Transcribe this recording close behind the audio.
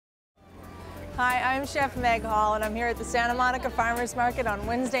Hi, I'm Chef Meg Hall, and I'm here at the Santa Monica Farmers Market on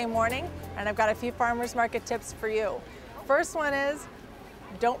Wednesday morning, and I've got a few farmers market tips for you. First one is,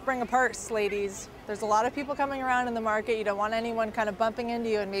 don't bring a purse, ladies. There's a lot of people coming around in the market. You don't want anyone kind of bumping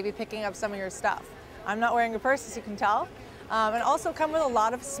into you and maybe picking up some of your stuff. I'm not wearing a purse, as you can tell. And also come with a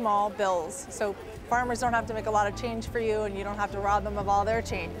lot of small bills, so farmers don't have to make a lot of change for you, and you don't have to rob them of all their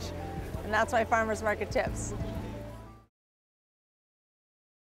change. And that's my farmers market tips.